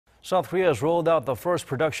South Korea has rolled out the first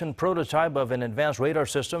production prototype of an advanced radar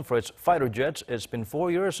system for its fighter jets. It's been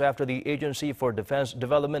 4 years after the Agency for Defense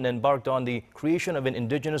Development embarked on the creation of an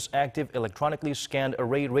indigenous Active Electronically Scanned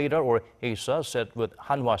Array radar, or AESA, set with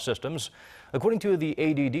Hanwha Systems. According to the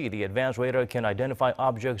ADD, the advanced radar can identify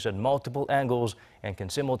objects at multiple angles and can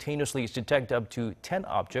simultaneously detect up to 10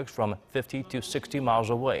 objects from 50 to 60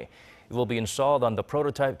 miles away. It will be installed on the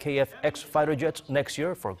prototype KF-X fighter jets next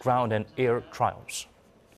year for ground and air trials.